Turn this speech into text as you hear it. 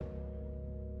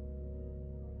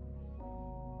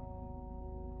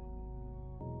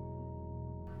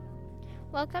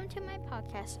Welcome to my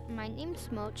podcast. My name's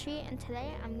Mochi, and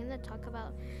today I'm going to talk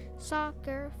about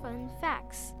soccer fun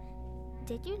facts.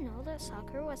 Did you know that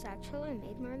soccer was actually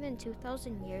made more than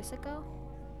 2,000 years ago?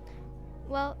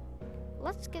 Well,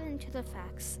 let's get into the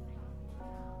facts.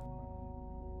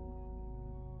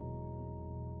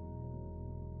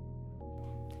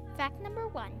 Fact number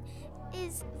 1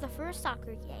 is the first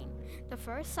soccer game. The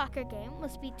first soccer game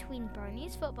was between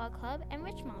Barney's Football Club and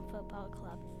Richmond Football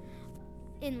Club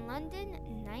in London,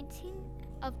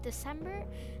 19th of December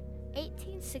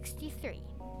 1863.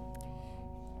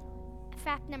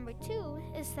 Fact number 2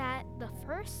 is that the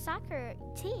first soccer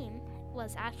team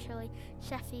was actually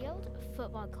Sheffield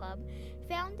Football Club,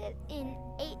 founded in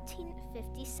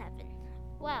 1857.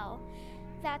 Well,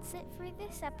 that's it for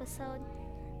this episode.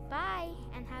 Bye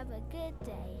and have a good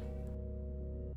day.